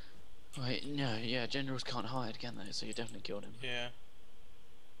 Wait, no, yeah, generals can't hide, can they? So you definitely killed him. Yeah.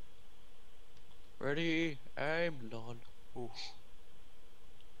 Ready, aim, lol. Ooh.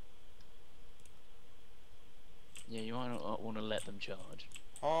 Yeah, you might not want to let them charge.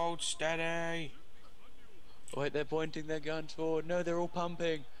 Hold steady. Wait, they're pointing their guns forward. No, they're all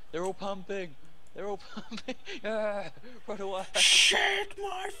pumping. They're all pumping. They're all pumping. Ah, run away. Shit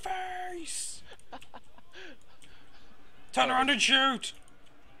my face! Turn around and shoot!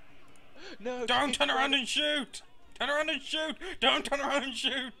 No. Don't turn around and shoot! Turn around and shoot! Don't turn around and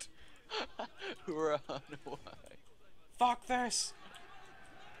shoot! Run away. Fuck this!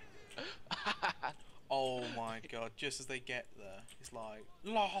 Oh my god, just as they get there, it's like,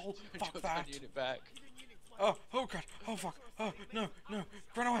 LOL, fuck that! Unit back. Oh god, oh fuck, oh no,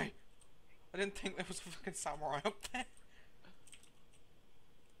 run away! I didn't think there was a fucking samurai up there.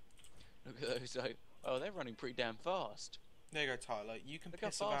 Look at those, like, oh, they're running pretty damn fast. There you go, Tyler, you can Look how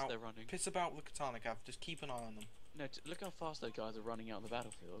fast they're running. Piss about with the katana cav, just keep an eye on them. No, look how fast those guys are running out of the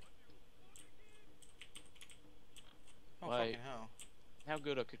battlefield. Oh Wait. fucking hell. How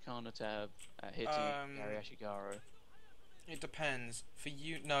good are Katana Tab at hitting Ariashigaru? It depends. For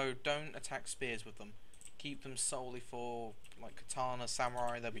you, no, don't attack spears with them. Keep them solely for, like, katana,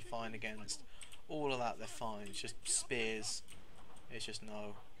 samurai, they'll be fine against. All of that, they're fine. It's just spears. It's just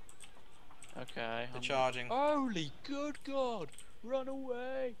no. Okay. They're charging. Holy good god! Run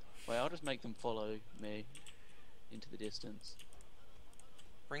away! Wait, I'll just make them follow me into the distance.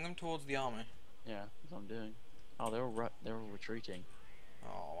 Bring them towards the army. Yeah, that's what I'm doing. Oh, they're all retreating.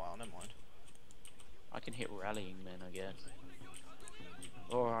 Oh wow, never mind. I can hit rallying men, I guess.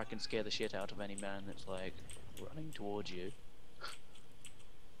 Or I can scare the shit out of any man that's like running towards you.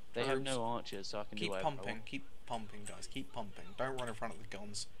 They have no archers, so I can do whatever I want. Keep pumping, guys. Keep pumping. Don't run in front of the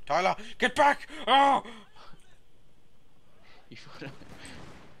guns. Tyler, get back! Oh! You wanna...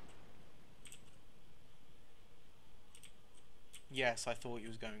 Yes, I thought you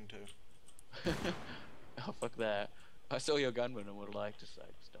was going to. Oh, fuck that. I saw your gunman and would like to say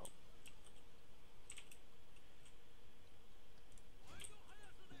stop.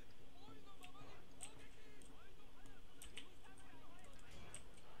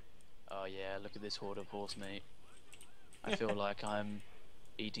 Oh yeah, look at this horde of horse meat. I feel like I'm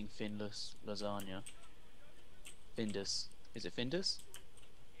eating finless lasagna. Findus. Is it Findus?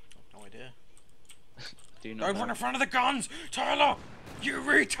 No idea. Do you not Don't know? run in front of the guns! Tyler! You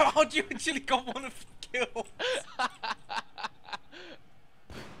retard! You actually got one of the kills!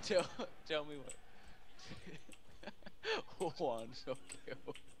 tell me what. One shot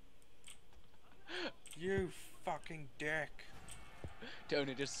kill. You fucking dick.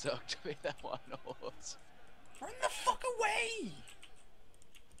 Tony just sucked me that one horse. Run the fuck away!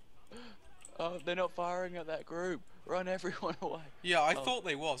 Oh, they're not firing at that group. Run everyone away. Yeah, I thought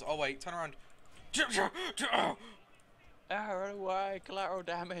they was. Oh wait, turn around. Ah, run away. Collateral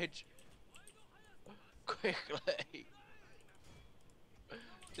damage. Quickly.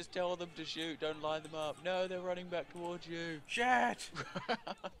 Just tell them to shoot. Don't line them up. No, they're running back towards you. Shit!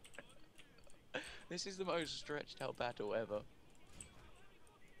 This is the most stretched out battle ever.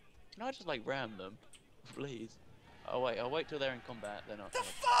 Can I just like ram them? Please. Oh wait, I'll wait till they're in combat, then I'll... The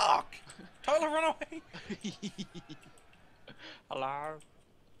fuck? Tyler, run away! Hello?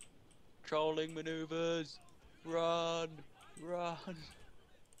 Trolling maneuvers! Run! Run!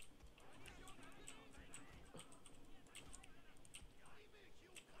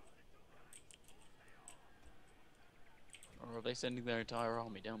 Or are they sending their entire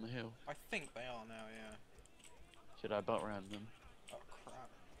army down the hill? I think they are now, yeah. Should I butt ram them? Oh crap.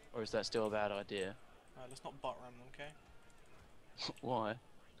 Or is that still a bad idea? Alright, let's not butt ram them, okay? Why?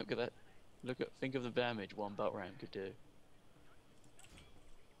 Look at that. Think of the damage one butt ram could do.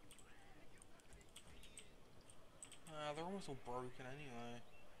 They're almost all broken anyway.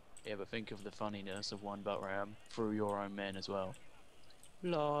 Yeah, but think of the funniness of one butt ram through your own men as well.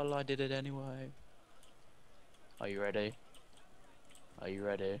 Lol, I did it anyway. Are you ready? Are you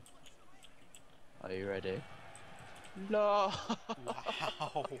ready? Are you ready? Lol!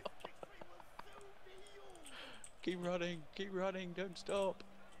 Wow. Keep running, don't stop.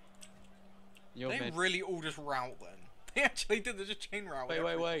 They really all just rout then. They actually did, they just chain rout.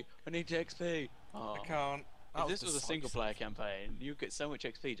 Wait, I need XP. Oh. I can't. If this was a single player campaign, you get so much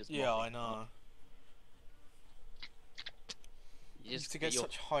XP just yeah, mopping. I know. You Just to get your...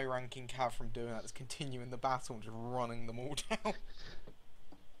 such high ranking cav from doing that, just continuing the battle and just running them all down.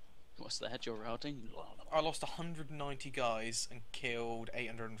 What's that, you're routing? I lost 190 guys and killed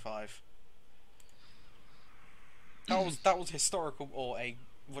 805. That was historical, or a,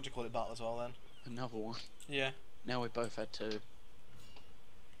 what do you call it, battle as well then? Another one. Yeah. Now we both had two.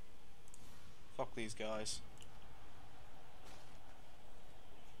 Fuck these guys.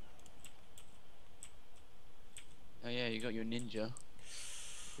 Oh yeah, you got your ninja.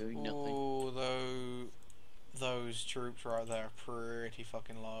 Doing nothing. Oh, those troops right there are pretty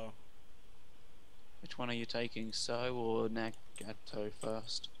fucking low. Which one are you taking, So or Nagato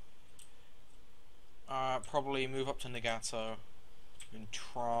first? Probably move up to Nagato and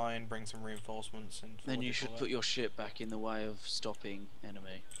try and bring some reinforcements in. Then you should put your ship back in the way of stopping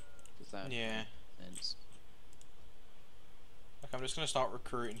enemy. Does that yeah. make sense? Like, I'm just gonna start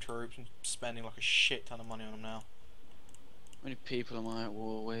recruiting troops and spending like a shit ton of money on them now. How many people am I at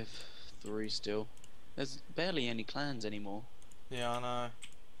war with? 3 still. There's barely any clans anymore. Yeah, I know.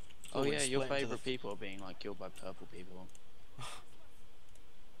 Oh yeah, your split into favourite people are being like killed by purple people.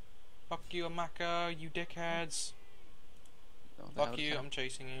 Fuck you, Amaka, you dickheads. What the Fuck hell you, does I'm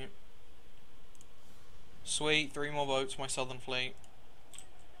chasing you. Sweet, 3 more boats, my southern fleet.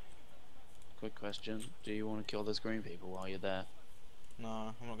 Quick question, do you want to kill those green people while you're there?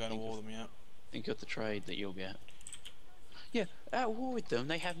 No, I'm not going to war with them yet. Think of the trade that you'll get. Yeah, at war with them,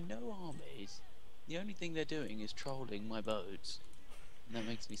 they have no armies. The only thing they're doing is trolling my boats. And that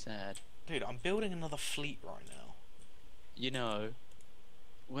makes me sad. Dude, I'm building another fleet right now. You know,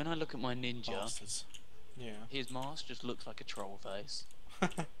 when I look at my ninja, Bastards. Yeah. his mask just looks like a troll face.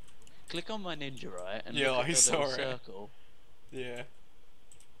 Click on my ninja, right, and Yeah, look I at the saw little it. circle. Yeah.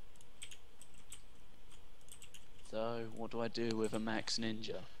 So, what do I do with a max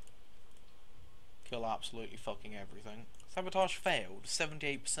ninja? Kill absolutely fucking everything. Sabotage failed,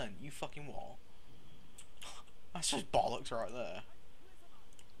 78%. You fucking what? That's just bollocks right there.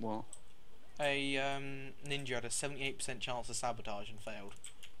 What? A ninja had a 78% chance of sabotage and failed.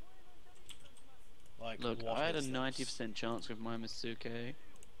 Like, Look, what I had a is this? 90% chance with my Masuke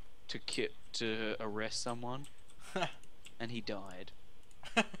to arrest someone, and he died.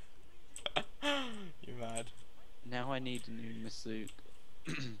 You're mad. Now I need a new Masuke.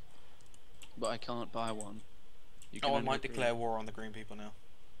 But I can't buy one. You Oh, I only might recruit- declare war on the green people now.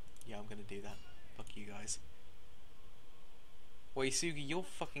 Yeah, I'm gonna do that. Fuck you guys. Waisugi, you're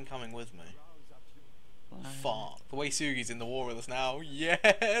fucking coming with me. Fuck. The Waisugi's in the war with us now.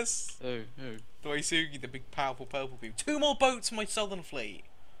 Yes! Who? The Waisugi, the big powerful purple people. 2 more boats in my southern fleet!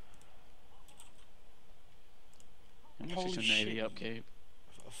 How much Holy is your navy shit. upkeep?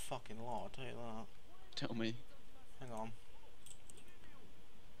 A fucking lot, I'll tell you that. Tell me. Hang on.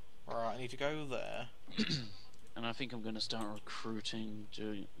 Right, I need to go there. And I think I'm going to start recruiting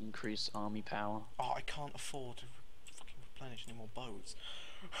to increase army power. Oh, I can't afford to fucking replenish any more boats.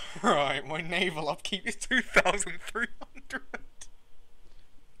 Right, my naval upkeep is 2,300.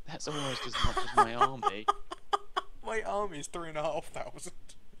 That's almost as much as my army. My army is 3,500.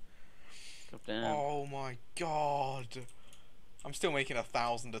 God damn. Oh my god. I'm still making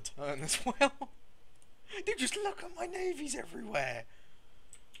 1,000 a turn as well. Dude, just look at my navies everywhere.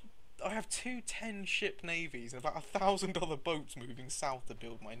 I have 2 10-ship navies and about 1,000 other boats moving south to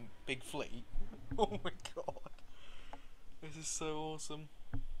build my big fleet. Oh my god. This is so awesome.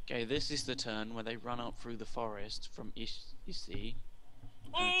 Okay, this is the turn where they run up through the forest from Issy.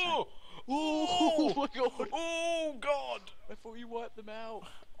 Oh! Oh my god! Oh god! I thought you wiped them out.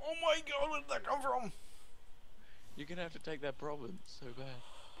 Oh my god, where did that come from? You're gonna have to take that province so bad.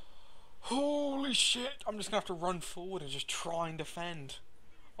 Holy shit! I'm just gonna have to run forward and just try and defend.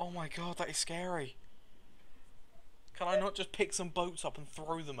 Oh my god, that is scary. Can I not just pick some boats up and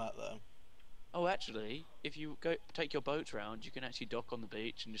throw them at them? Oh, actually, if you go take your boats round, you can actually dock on the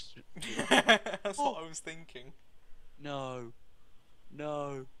beach and just. That's what I was thinking. No.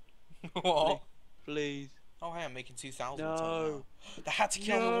 No. What? Please. Oh hey, I'm making 2,000 No. now. They had to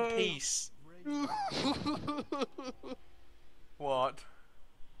kill them all No. peace. What?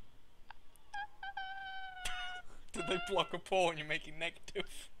 Did they block a port and you're making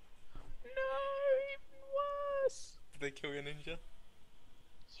negative? No, even worse. Did they kill your ninja?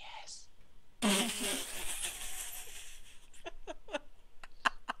 Yes.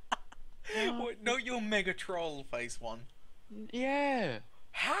 What, not your mega troll face one. Yeah.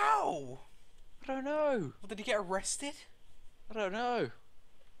 How? I don't know. Did he get arrested? I don't know.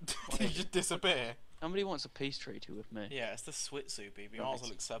 Did he just disappear? Somebody wants a peace treaty with me. Yeah, it's the Switsu, baby. I might as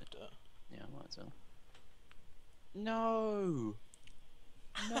well accept it. Yeah, I might as well. No.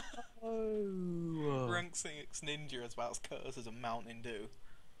 No. Rank 6 ninja is about as cursed as a Mountain Dew.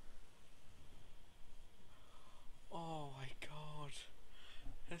 Oh my god.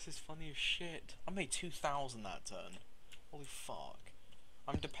 This is funny as shit. I made 2,000 that turn. Holy fuck.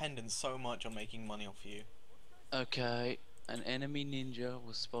 I'm dependent so much on making money off you. Okay. An enemy ninja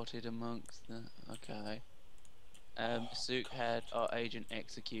was spotted amongst the. Okay. Sook had our agent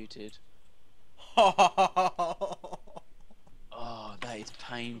executed. Oh, that is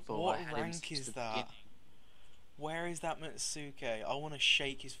painful. What I had him rank since is the that? beginning. Where is that Mitsuke? I want to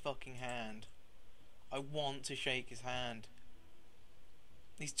shake his fucking hand. I want to shake his hand.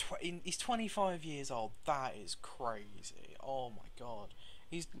 He's 25 years old. That is crazy. Oh my god.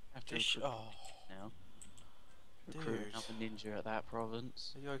 He's Have to just, recruit oh. now. Recruit Dude. another ninja at that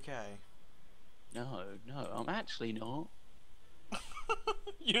province. Are you okay? No, I'm actually not.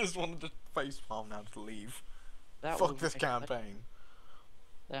 You just wanted to facepalm now to leave. That Fuck was this my- campaign.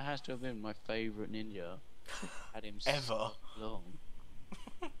 That has to have been my favourite ninja. Had him Ever. so long.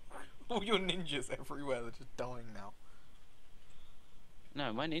 All your ninjas everywhere, they're just dying now.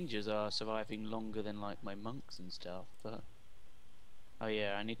 No, my ninjas are surviving longer than like my monks and stuff, but oh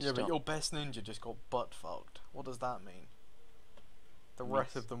yeah, I need to Yeah, but stop. your best ninja just got butt fucked. What does that mean? The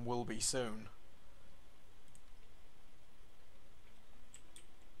rest of them will be soon.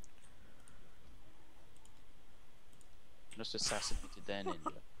 Just assassinated their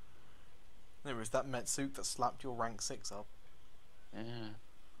ninja. There was that Metsuke that slapped your rank 6 up. Yeah,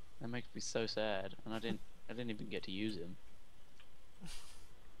 that makes me so sad, and I didn't even get to use him.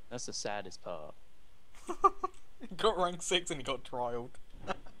 That's the saddest part. He got rank 6 and he got trialed.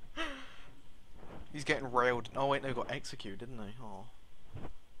 He's getting railed. Oh wait, no, he got executed, didn't he? Oh.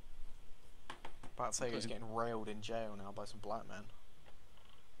 About to say he's getting railed in jail now by some black men.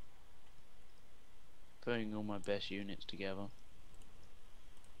 Putting all my best units together.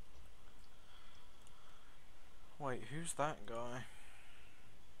 Wait, who's that guy?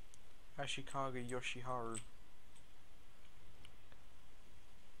 Ashikaga Yoshiharu.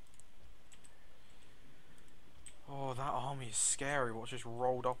 Oh, that army is scary, what's just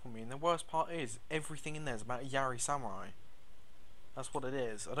rolled up on me. And the worst part is, everything in there is about a Yari Samurai. That's what it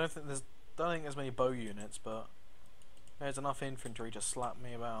is. I don't think there's many bow units, but there's enough infantry to slap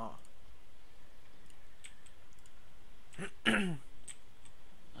me about.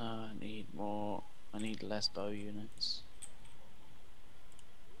 I need more. I need less bow units.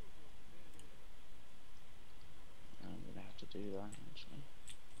 I'm gonna have to do that actually.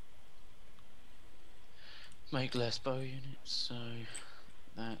 Make less bow units, so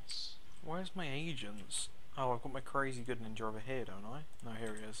that's. Where's my agents? Oh, I've got my crazy good ninja over here, don't I? No,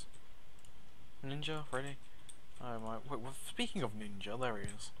 here he is. Ninja, ready? Oh my. Wait, well, speaking of ninja, there he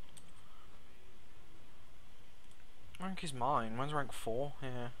is. Rank is mine. Mine's rank 4.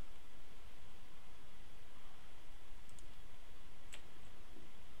 Yeah.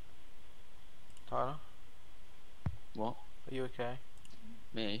 Tyler, What? are you okay?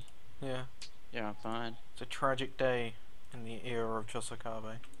 Me? Yeah. Yeah, I'm fine. It's a tragic day in the era of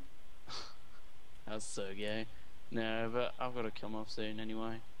Chosakabe. That's so gay. No, but I've got to come off soon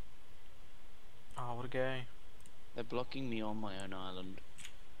anyway. Oh, what a gay. They're blocking me on my own island.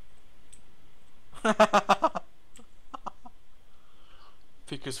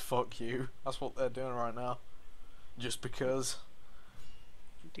 Because fuck you. That's what they're doing right now. Just because.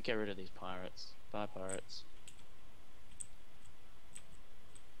 Need to get rid of these pirates. Bye, pirates.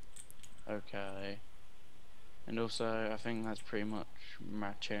 Okay. And also, I think that's pretty much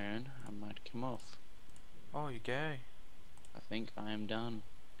my turn. I might come off. Oh, you're gay. I think I am done.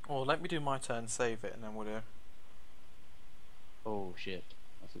 Oh, let me do my turn, save it, and then we'll do. Oh shit.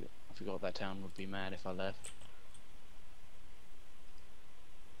 I forgot that town would be mad if I left.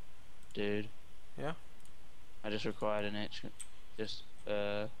 Dude. Yeah? I just required an extra. Just,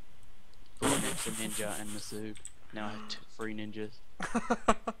 an extra ninja and the soup. Now I have 3 ninjas.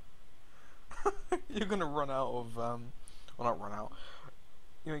 You're gonna run out of, well, not run out.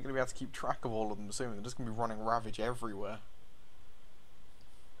 You ain't gonna be able to keep track of all of them soon. They're just gonna be running ravage everywhere.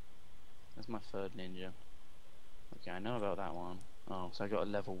 That's my 3rd ninja. Okay, I know about that one. Oh, so I got a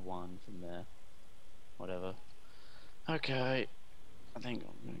level 1 from there. Whatever. Okay. I think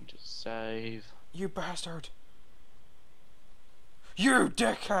I'm going to save. You bastard! You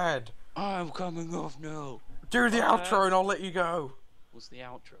dickhead! I'm coming off now! Do the outro and I'll let you go! What's the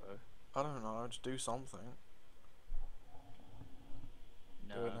outro? I don't know, just do something.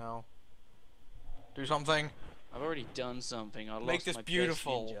 No. Do it now. Do something! I've already done something. I Make lost this my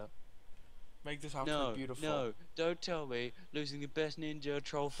beautiful. best ninja. Make this outro No, beautiful. no, don't tell me losing the best ninja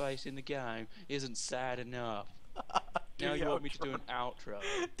troll face in the game isn't sad enough. Now you want me to do an outro.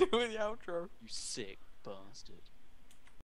 Do the outro. You sick bastard.